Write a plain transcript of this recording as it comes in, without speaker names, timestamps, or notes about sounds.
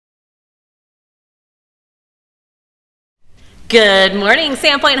Good morning,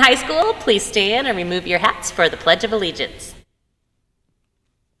 Sandpoint High School. Please stand and remove your hats for the Pledge of Allegiance.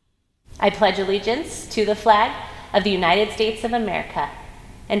 I pledge allegiance to the flag of the United States of America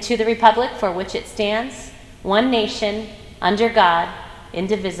and to the republic for which it stands, one nation, under God,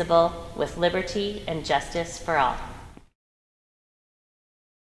 indivisible, with liberty and justice for all.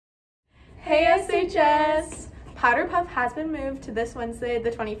 Hey SHS! Powder Puff has been moved to this Wednesday,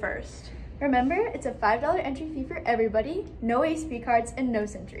 the 21st. Remember, it's a $5 entry fee for everybody, no ASP cards and no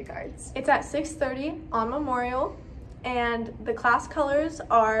Century cards. It's at 6:30 on Memorial, and the class colors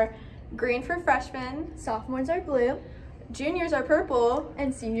are green for freshmen, Sophomores are blue, juniors are purple,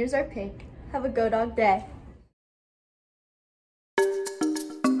 and seniors are pink. Have a Go Dog Day.